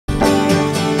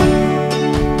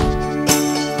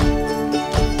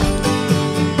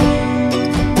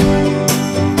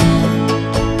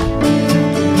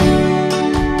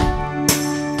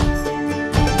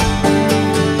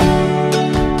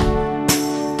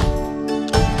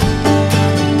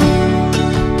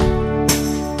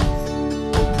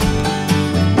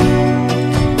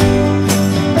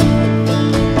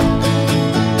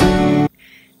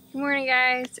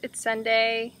It's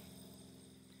Sunday.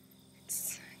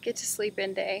 It's get to sleep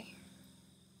in day,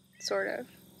 sort of.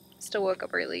 Still woke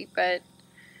up early, but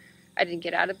I didn't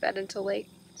get out of bed until late,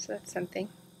 so that's something.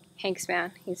 Hank's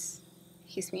man, he's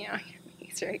meowing.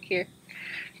 He's right here.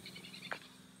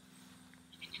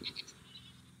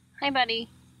 Hi, buddy.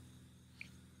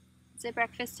 Is it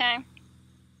breakfast time?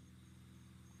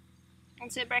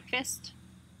 Is it breakfast?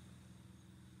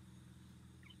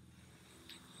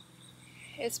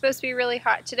 It's supposed to be really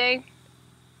hot today,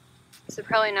 so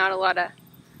probably not a lot of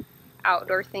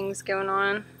outdoor things going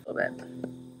on. A little bit.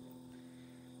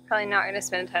 Probably not going to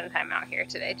spend a ton of time out here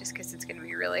today just because it's going to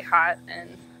be really hot,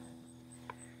 and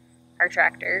our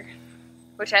tractor,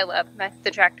 which I love,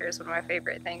 the tractor is one of my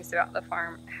favorite things about the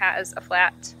farm, has a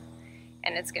flat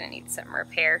and it's going to need some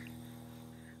repair.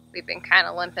 We've been kind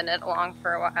of limping it along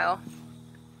for a while,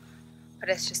 but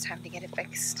it's just time to get it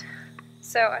fixed.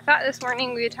 So I thought this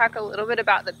morning we would talk a little bit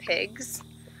about the pigs,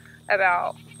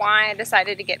 about why I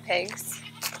decided to get pigs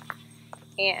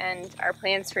and our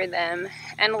plans for them,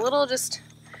 and a little just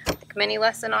like mini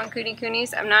lesson on Kune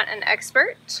Kunes. I'm not an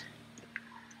expert,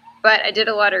 but I did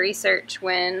a lot of research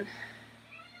when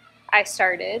I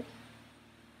started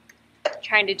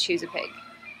trying to choose a pig.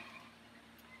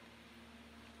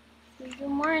 Good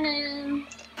morning.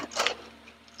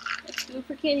 Let's go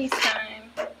for kitties time.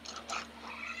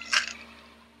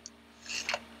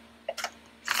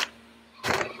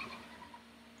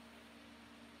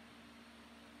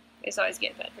 They always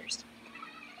get fed first.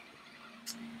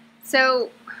 So,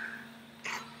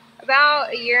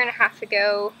 about a year and a half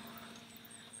ago,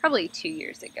 probably 2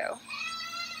 years ago,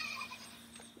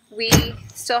 we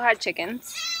still had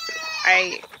chickens.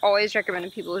 I always recommend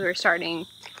to people who are starting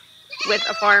with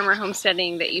a farm or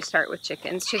homesteading that you start with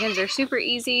chickens. Chickens are super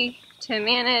easy to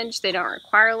manage, they don't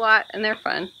require a lot, and they're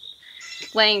fun.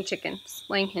 Laying chickens,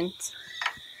 laying hens,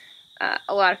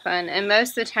 a lot of fun. And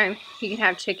most of the time you can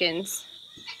have chickens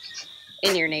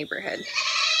in your neighborhood.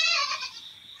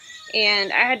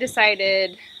 And I had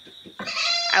decided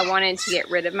I wanted to get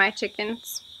rid of my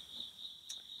chickens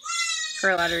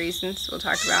for a lot of reasons we'll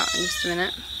talk about in just a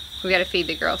minute. We gotta feed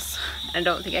the girls. I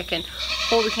don't think I can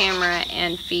hold the camera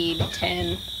and feed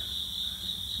 10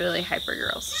 really hyper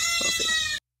girls. We'll see.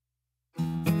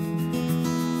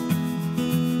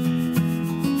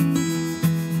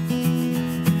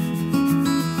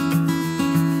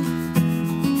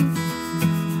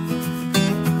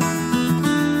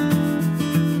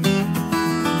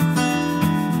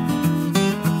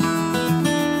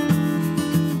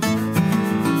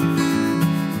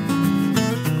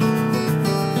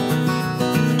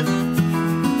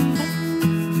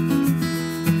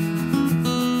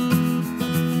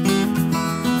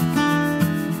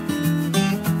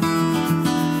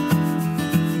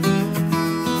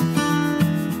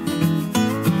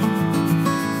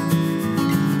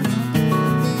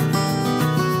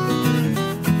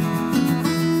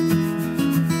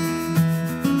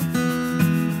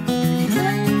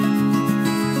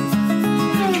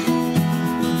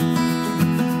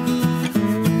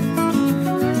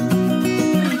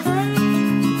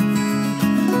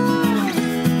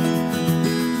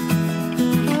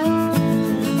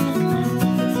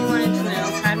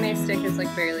 Is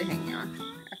like barely hanging on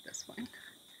at this point.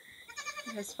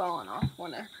 It has fallen off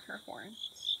one of her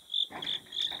horns. If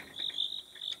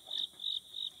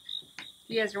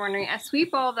you guys are wondering, I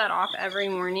sweep all of that off every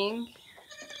morning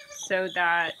so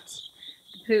that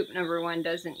the poop, number one,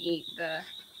 doesn't eat the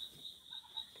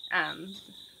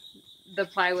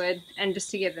plywood, and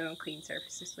just to give them a clean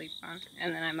surface to sleep on.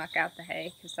 And then I muck out the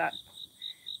hay because that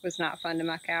was not fun to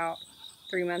muck out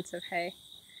 3 months of hay.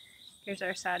 Here's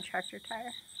our sad tractor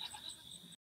tire.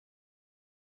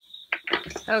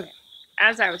 Okay,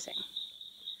 as I was saying,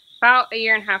 about a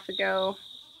year and a half ago,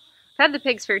 I've had the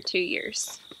pigs for 2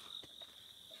 years.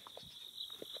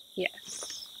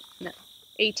 Yes, no,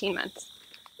 18 months.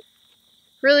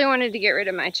 Really wanted to get rid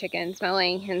of my chickens, my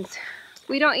laying hens.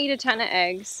 We don't eat a ton of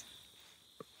eggs.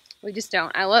 We just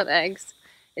don't. I love eggs.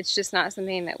 It's just not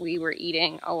something that we were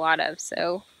eating a lot of,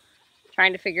 so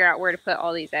trying to figure out where to put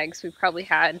all these eggs. We probably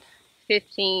had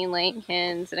 15 laying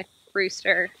hens and a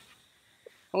rooster.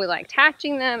 We liked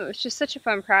hatching them. It was just such a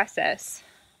fun process.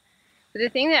 But the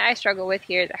thing that I struggle with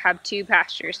here is I have 2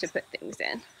 pastures to put things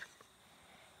in.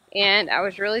 And I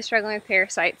was really struggling with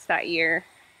parasites that year,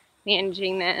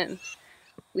 managing them.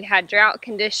 We had drought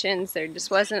conditions. There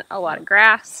just wasn't a lot of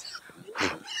grass.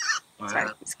 Sorry,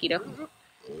 mosquito.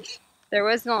 There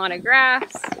wasn't a lot of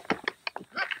grass.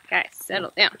 Guys,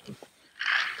 settle down.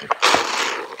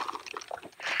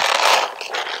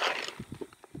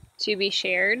 To be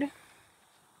shared.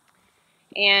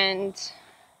 And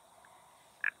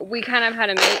we kind of had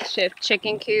a makeshift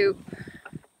chicken coop,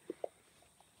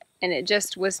 and it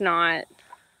just wasn't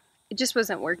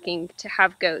working to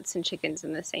have goats and chickens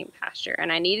in the same pasture,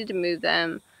 and I needed to move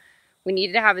them. We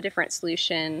needed to have a different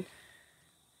solution.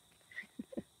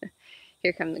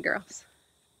 Here come the girls.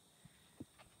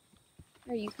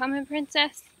 Are you coming,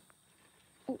 princess?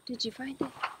 Oh, did you find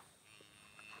it?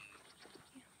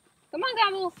 Come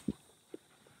on, Gobbles.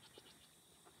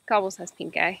 Gobbles has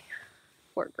pink eye.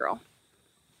 Poor girl.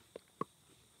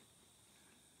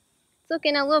 It's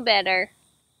looking a little better.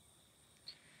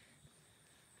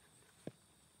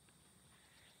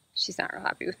 She's not real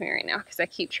happy with me right now because I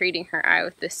keep treating her eye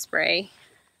with this spray.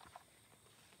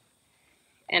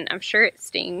 And I'm sure it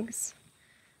stings,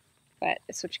 but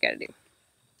it's what you gotta do.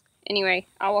 Anyway,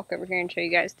 I'll walk over here and show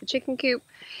you guys the chicken coop.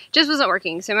 Just wasn't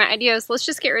working, so my idea is let's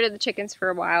just get rid of the chickens for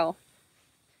a while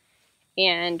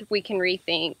and we can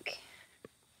rethink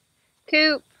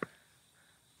coop,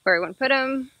 where we want to put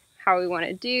them, how we want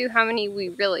to do, how many we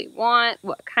really want,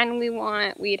 what kind we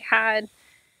want. We'd had,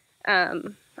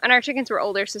 and our chickens were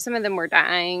older, so some of them were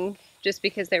dying just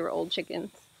because they were old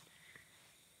chickens.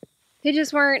 They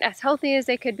just weren't as healthy as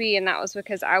they could be, and that was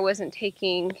because I wasn't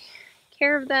taking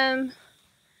care of them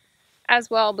as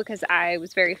well because I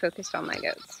was very focused on my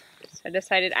goats. So I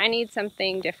decided I need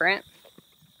something different.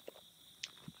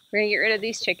 We're gonna get rid of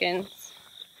these chickens.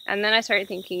 And then I started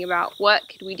thinking about what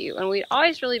could we do? And we'd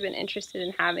always really been interested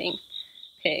in having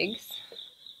pigs,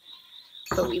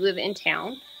 but we live in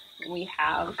town and we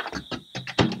have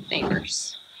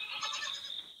neighbors,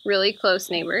 really close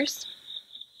neighbors.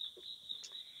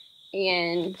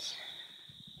 And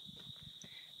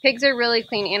pigs are really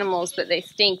clean animals, but they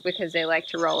stink because they like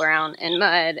to roll around in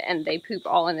mud and they poop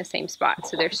all in the same spot.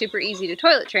 So they're super easy to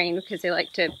toilet train because they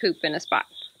like to poop in a spot.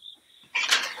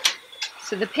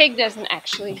 So the pig doesn't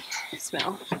actually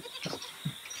smell.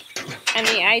 And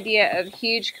the idea of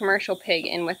huge commercial pig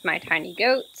in with my tiny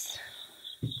goats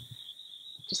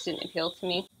just didn't appeal to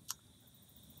me.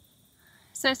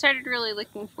 So I started really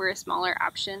looking for a smaller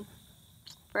option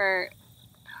for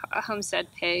a homestead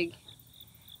pig.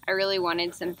 I really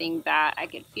wanted something that I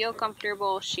could feel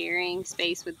comfortable sharing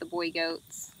space with the boy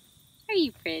goats. Are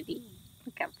you pretty?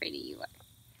 Look how pretty you are.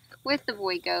 With the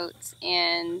boy goats,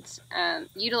 and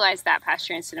utilize that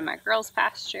pasture instead of my girls'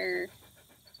 pasture.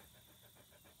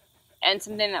 And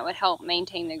something that would help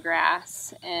maintain the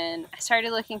grass. And I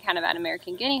started looking kind of at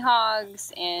American guinea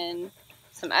hogs and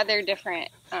some other different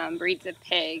breeds of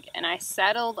pig. And I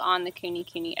settled on the Kune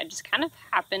Kune. I just kind of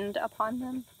happened upon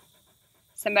them.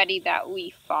 Somebody that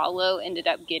we follow ended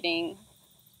up getting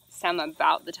some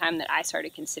about the time that I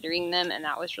started considering them, and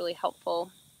that was really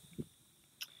helpful.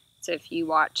 So if you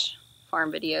watch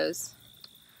farm videos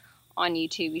on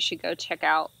YouTube, you should go check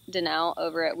out Danelle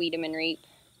over at Weed 'em and Reap,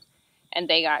 and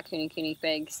they got Kune Kune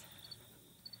Pigs.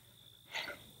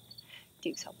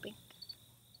 Duke's helping.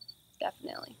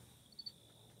 Definitely.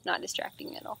 Not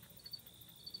distracting at all.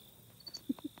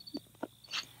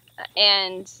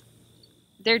 And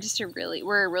they're just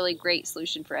we're a really great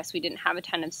solution for us. We didn't have a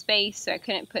ton of space, so I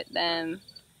couldn't put them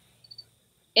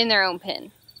in their own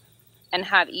pen and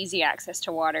have easy access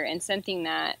to water, and something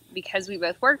that, because we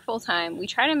both work full-time, we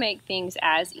try to make things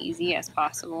as easy as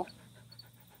possible.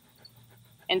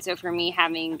 And so for me,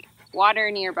 having water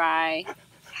nearby,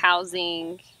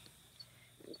 housing,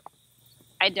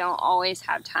 I don't always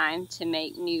have time to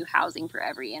make new housing for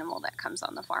every animal that comes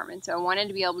on the farm. And so I wanted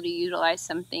to be able to utilize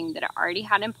something that I already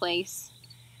had in place.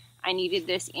 I needed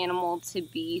this animal to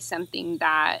be something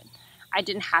that I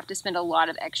didn't have to spend a lot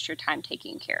of extra time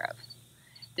taking care of.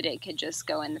 That it could just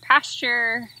go in the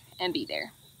pasture and be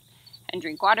there and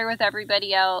drink water with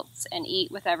everybody else and eat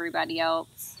with everybody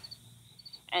else.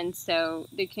 And so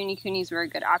the Kune Kunes were a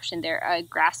good option. They're a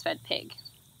grass-fed pig,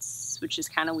 which is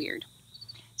kind of weird.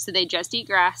 So they just eat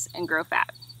grass and grow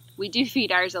fat. We do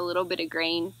feed ours a little bit of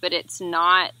grain, but it's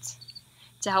not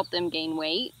to help them gain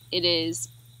weight. It is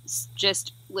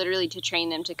just literally to train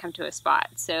them to come to a spot.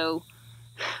 So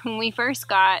when we first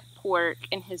got Pork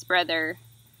and his brother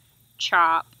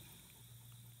Chop,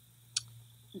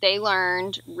 they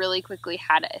learned really quickly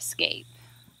how to escape.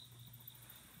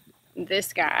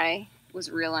 This guy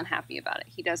was real unhappy about it.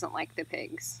 He doesn't like the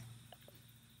pigs.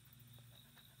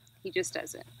 He just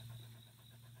doesn't.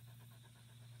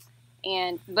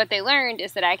 And what they learned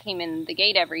is that I came in the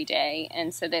gate every day,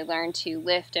 and so they learned to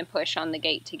lift and push on the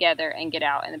gate together and get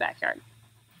out in the backyard.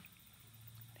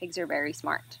 Pigs are very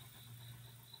smart.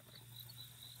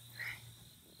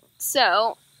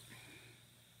 So,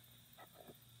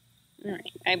 all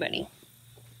right, hi buddy.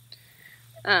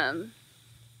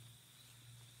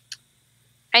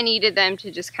 I needed them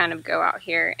to just kind of go out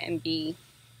here and be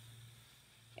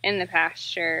in the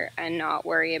pasture and not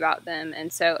worry about them.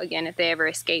 And so again, if they ever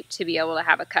escape, to be able to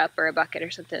have a cup or a bucket or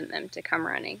something, them to come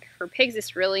running. For pigs,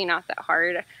 it's really not that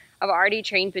hard. I've already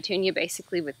trained Petunia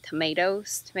basically with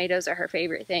tomatoes. Tomatoes are her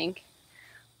favorite thing.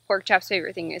 Pork Chop's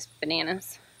favorite thing is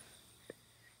bananas.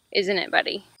 Isn't it,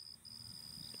 buddy?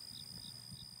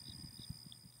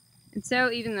 And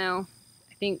so even though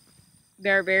I think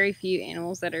there are very few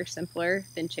animals that are simpler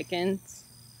than chickens,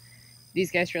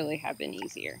 these guys really have been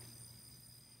easier.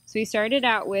 So we started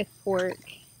out with pork.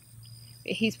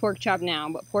 He's Pork Chop now,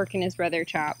 but Pork and his brother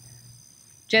Chop,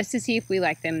 just to see if we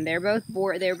like them. They're both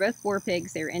boar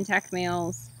pigs. They were intact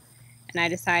males, and I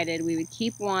decided we would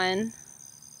keep one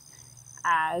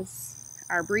as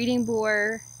our breeding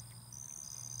boar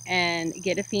and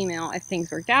get a female if things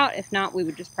worked out. If not, we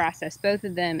would just process both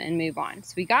of them and move on.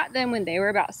 So we got them when they were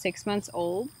about 6 months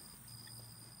old,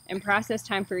 and process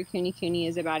time for a Kune Kune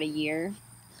is about a year.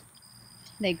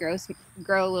 They grow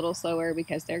a little slower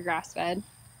because they're grass-fed.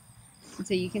 And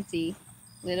so you can see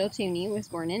little Toonie was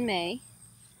born in May,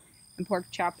 and Pork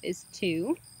Chop is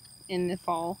 2 in the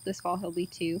fall. This fall he'll be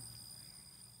 2.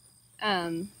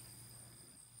 So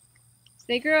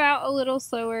they grow out a little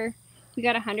slower. We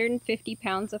got 150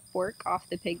 pounds of pork off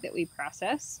the pig that we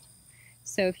processed.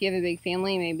 So if you have a big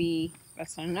family, maybe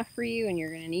that's not enough for you and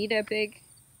you're going to need a big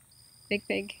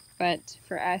pig. But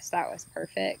for us, that was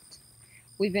perfect.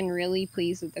 We've been really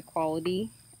pleased with the quality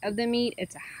of the meat.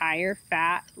 It's a higher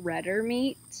fat, redder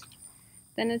meat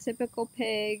than a typical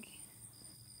pig.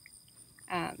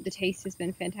 The taste has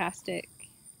been fantastic.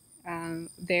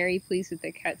 Very pleased with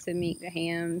the cuts of meat, the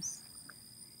hams,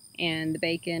 and the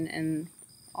bacon, and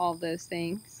all those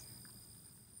things.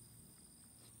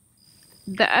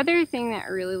 The other thing that I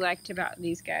really liked about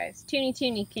these guys,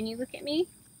 Toonie, can you look at me?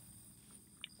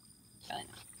 Probably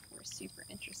not. We're super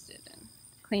interested in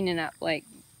cleaning up like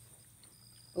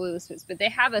Elizabeth's, but they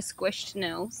have a squished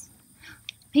nose.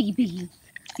 Piggy.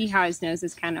 See how his nose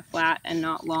is kind of flat and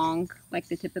not long like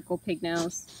the typical pig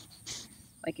nose?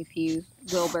 Like if you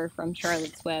Wilbur from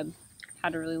Charlotte's Web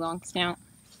had a really long snout.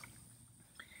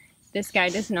 This guy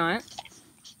does not.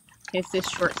 It's this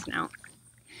short snout.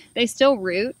 They still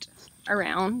root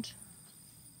around,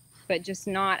 but just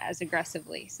not as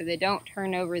aggressively. So they don't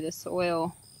turn over the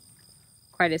soil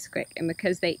quite as quick. And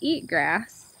because they eat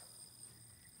grass,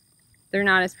 they're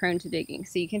not as prone to digging.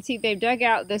 So you can see they've dug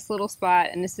out this little spot,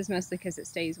 and this is mostly because it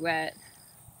stays wet.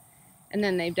 And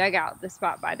then they've dug out the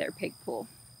spot by their pig pool.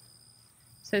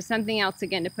 So something else,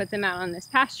 again, to put them out on this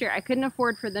pasture, I couldn't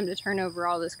afford for them to turn over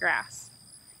all this grass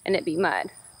and it be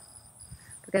mud,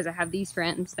 because I have these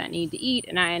friends that need to eat,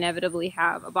 and I inevitably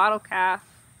have a bottle calf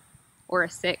or a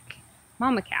sick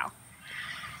mama cow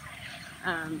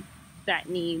that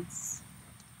needs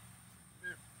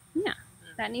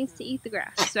to eat the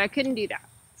grass. So I couldn't do that.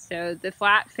 So the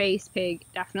flat-faced pig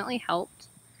definitely helped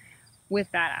with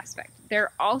that aspect.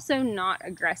 They're also not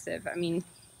aggressive. I mean,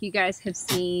 you guys have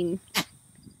seen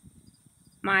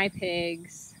my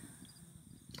pigs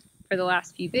for the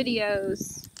last few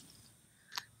videos.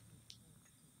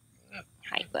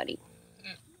 Hi, buddy.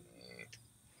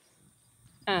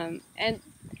 And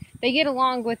they get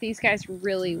along with these guys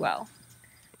really well.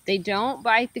 They don't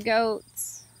bite the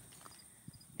goats.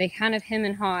 They kind of hem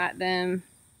and haw at them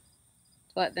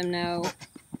to let them know,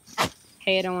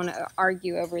 hey, I don't want to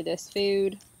argue over this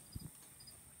food.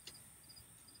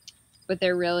 But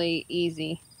they're really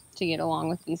easy to get along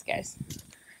with these guys.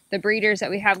 The breeders that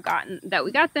we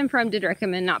got them from did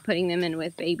recommend not putting them in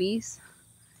with babies,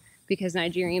 because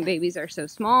Nigerian babies are so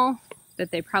small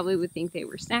that they probably would think they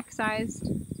were snack sized.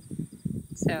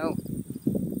 So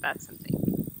that's something.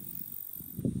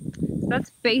 So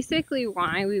that's basically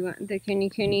why we went with the Kune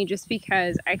Kune, just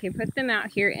because I can put them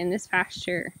out here in this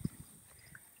pasture.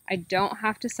 I don't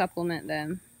have to supplement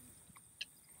them.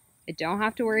 I don't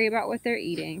have to worry about what they're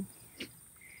eating.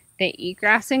 They eat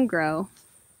grass and grow.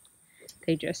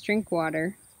 They just drink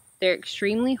water. They're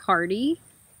extremely hardy.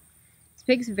 These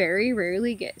pigs very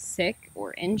rarely get sick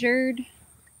or injured.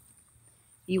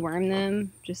 You worm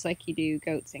them just like you do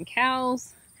goats and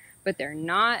cows, but they're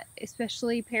not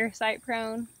especially parasite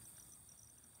prone,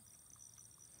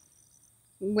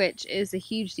 which is a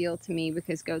huge deal to me,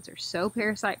 because goats are so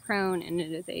parasite prone and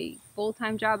it is a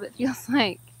full-time job, it feels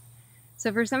like.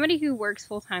 So for somebody who works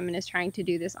full-time and is trying to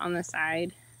do this on the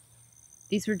side,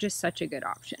 these were just such a good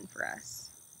option for us.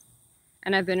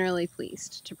 And I've been really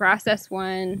pleased to process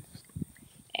one,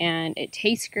 and it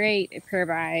tastes great. It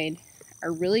provides a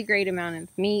really great amount of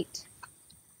meat.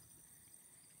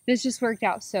 This just worked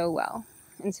out so well,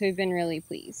 and so we've been really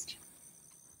pleased.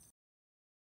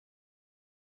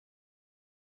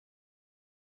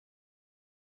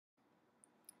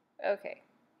 Okay,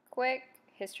 quick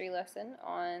history lesson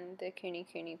on the Kune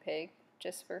Kune pig,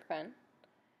 just for fun.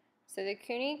 So the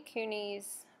Kune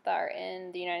Kunes that are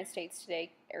in the United States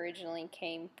today originally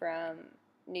came from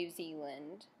New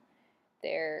Zealand.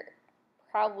 They're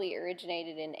probably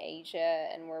originated in Asia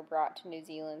and were brought to New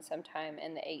Zealand sometime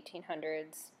in the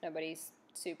 1800s. Nobody's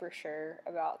super sure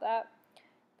about that.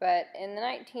 But in the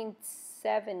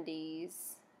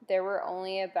 1970s, there were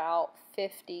only about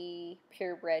 50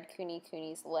 purebred Kune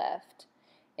Kunes left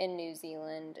in New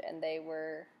Zealand, and they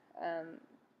were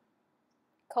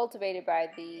cultivated by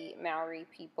the Maori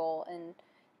people, and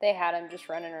they had them just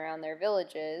running around their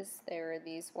villages. They were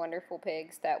these wonderful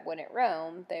pigs that wouldn't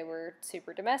roam. They were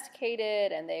super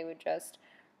domesticated, and they would just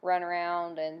run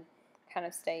around and kind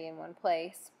of stay in one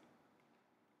place.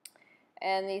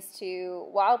 And these two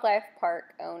wildlife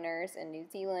park owners in New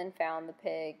Zealand found the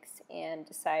pigs and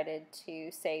decided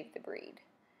to save the breed.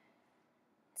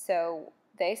 So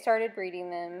they started breeding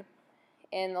them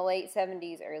in the late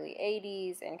 70s, early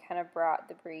 80s, and kind of brought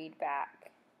the breed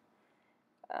back.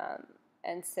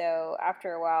 And so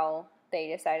after a while, they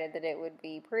decided that it would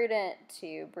be prudent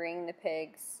to bring the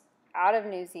pigs out of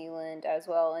New Zealand as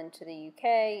well into the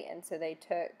UK, and so they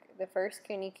took the first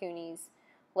Kune Kunes,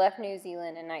 left New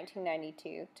Zealand in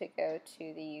 1992 to go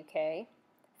to the UK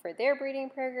for their breeding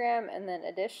program, and then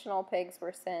additional pigs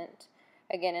were sent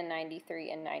again in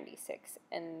 93 and 96.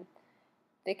 And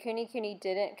the Kune Kune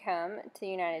didn't come to the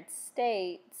United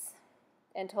States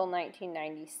until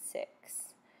 1996.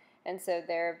 And so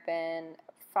there have been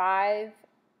 5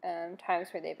 times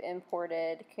where they've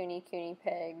imported Kune Kune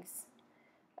pigs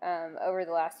over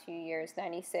the last few years,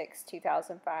 96,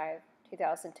 2005,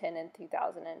 2010, and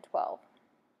 2012.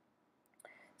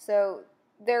 So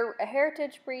they're a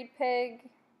heritage breed pig.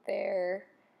 They're,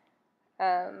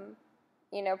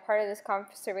 part of this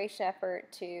conservation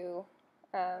effort to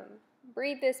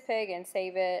breed this pig and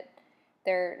save it.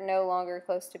 They're no longer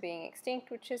close to being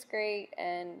extinct, which is great,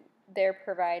 and they're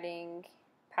providing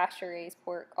pasture-raised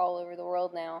pork all over the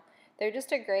world now. They're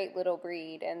just a great little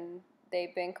breed, and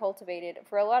they've been cultivated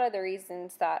for a lot of the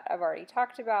reasons that I've already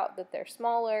talked about, that they're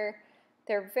smaller,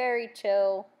 they're very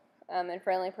chill, and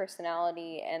friendly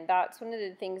personality, and that's one of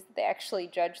the things that they actually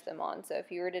judge them on. So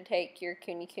if you were to take your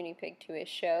Kune Kune pig to a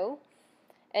show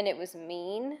and it was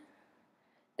mean,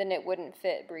 then it wouldn't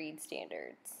fit breed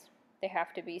standards. They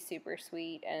have to be super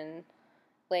sweet and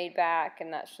laid back,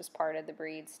 and that's just part of the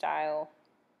breed style.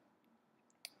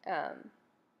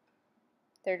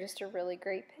 They're just a really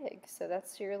great pig. So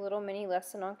that's your little mini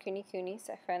lesson on Kune Kunes.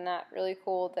 I find that really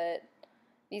cool that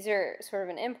these are sort of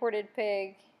an imported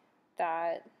pig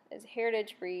that is a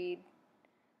heritage breed,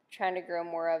 trying to grow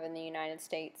more of in the United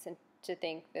States, and to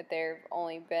think that there have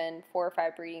only been 4 or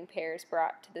 5 breeding pairs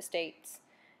brought to the States,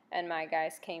 and my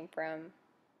guys came from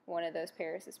one of those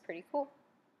pairs is pretty cool.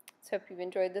 So hope you've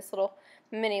enjoyed this little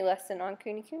mini lesson on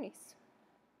Kune Kunes.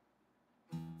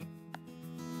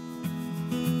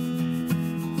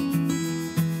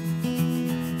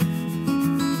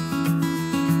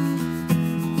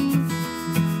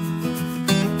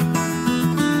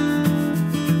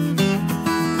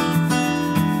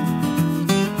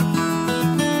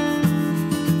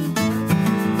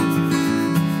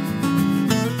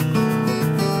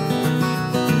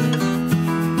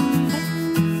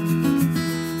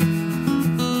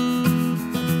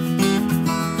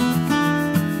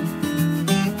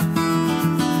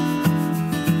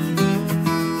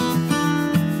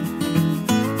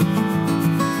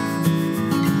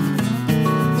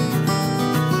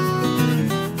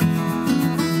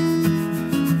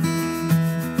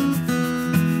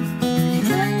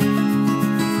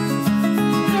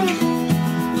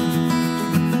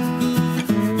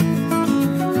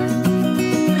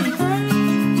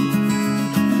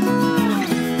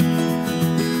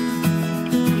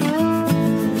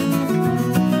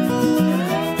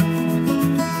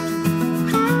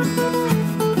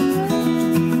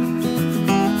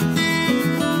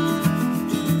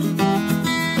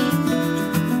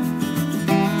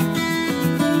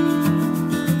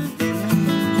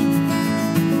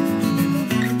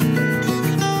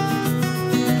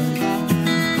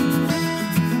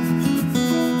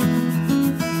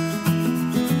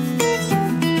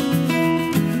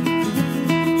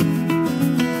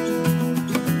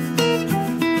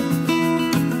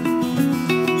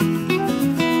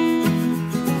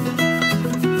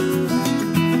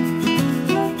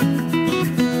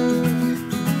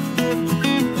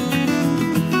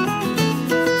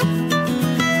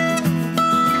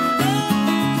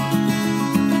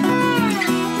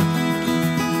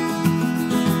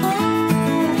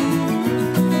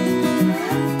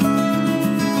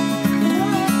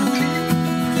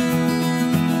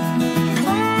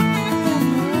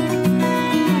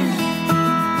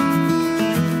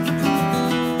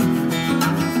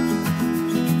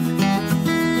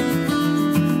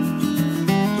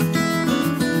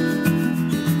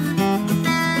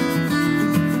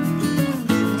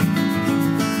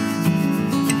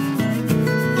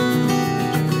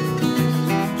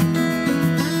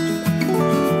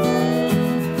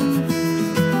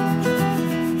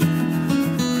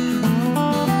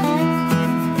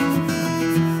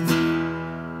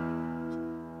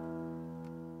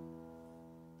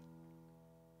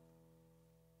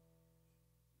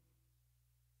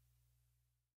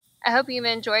 I hope you've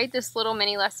enjoyed this little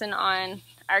mini lesson on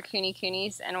our Kune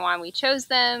Kunes and why we chose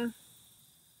them,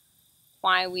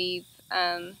 why we've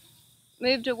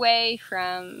moved away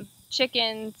from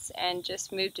chickens and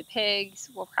just moved to pigs.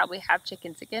 We'll probably have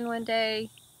chickens again one day.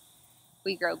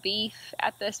 We grow beef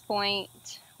at this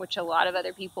point, which a lot of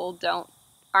other people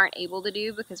aren't able to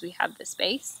do because we have the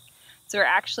space. So we're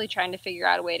actually trying to figure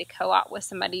out a way to co-op with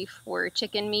somebody for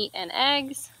chicken meat and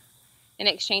eggs in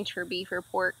exchange for beef or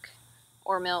pork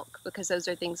or milk, because those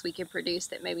are things we can produce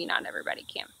that maybe not everybody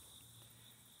can.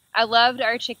 I loved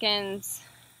our chickens.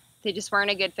 They just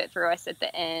weren't a good fit for us at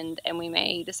the end, and we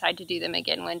may decide to do them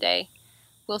again one day.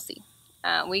 We'll see.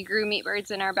 We grew meat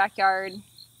birds in our backyard.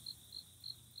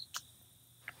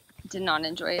 Did not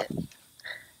enjoy it.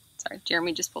 Sorry,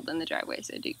 Jeremy just pulled in the driveway,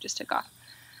 so Duke just took off.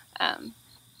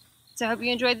 So I hope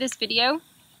you enjoyed this video.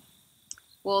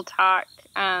 We'll talk,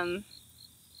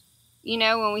 you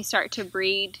know, when we start to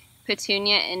breed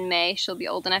Petunia in May, she'll be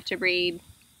old enough to breed.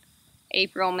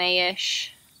 April,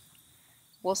 May-ish,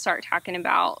 we'll start talking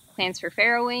about plans for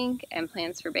farrowing and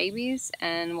plans for babies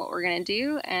and what we're going to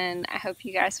do, and I hope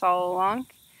you guys follow along.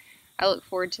 I look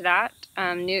forward to that.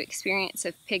 New experience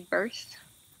of pig birth.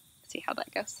 See how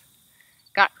that goes.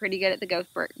 Got pretty good at the goat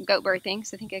birthing,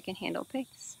 so I think I can handle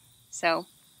pigs. So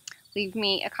leave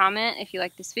me a comment if you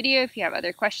like this video. If you have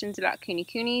other questions about Kune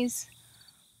Kunes,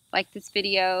 like this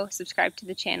video, subscribe to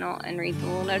the channel, and read the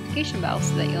little notification bell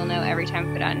so that you'll know every time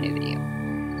I put out a new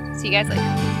video. See you guys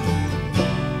later.